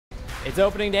It's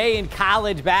opening day in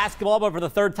college basketball, but for the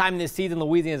third time this season,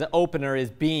 Louisiana's opener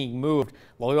is being moved.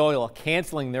 Loyola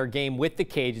canceling their game with the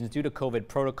Cajuns due to COVID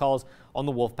protocols on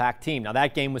the Wolfpack team. Now,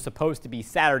 that game was supposed to be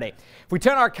Saturday. If we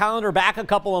turn our calendar back a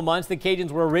couple of months, the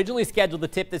Cajuns were originally scheduled to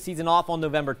tip the season off on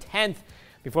November 10th.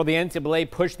 Before the NCAA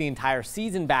pushed the entire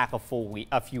season back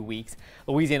a few weeks.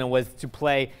 Louisiana was to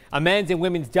play a men's and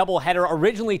women's doubleheader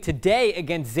originally today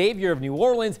against Xavier of New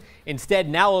Orleans. Instead,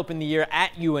 now open the year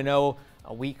at UNO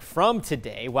a week from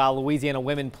today, while Louisiana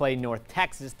women play North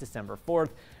Texas December 4th.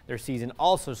 Their season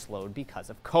also slowed because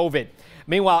of COVID.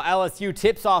 Meanwhile, LSU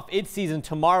tips off its season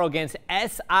tomorrow against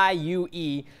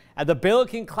SIUE at the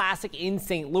Billiken Classic in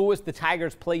St. Louis. The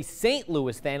Tigers play St.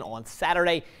 Louis then on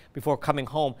Saturday before coming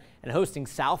home and hosting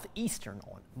Southeastern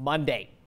on Monday.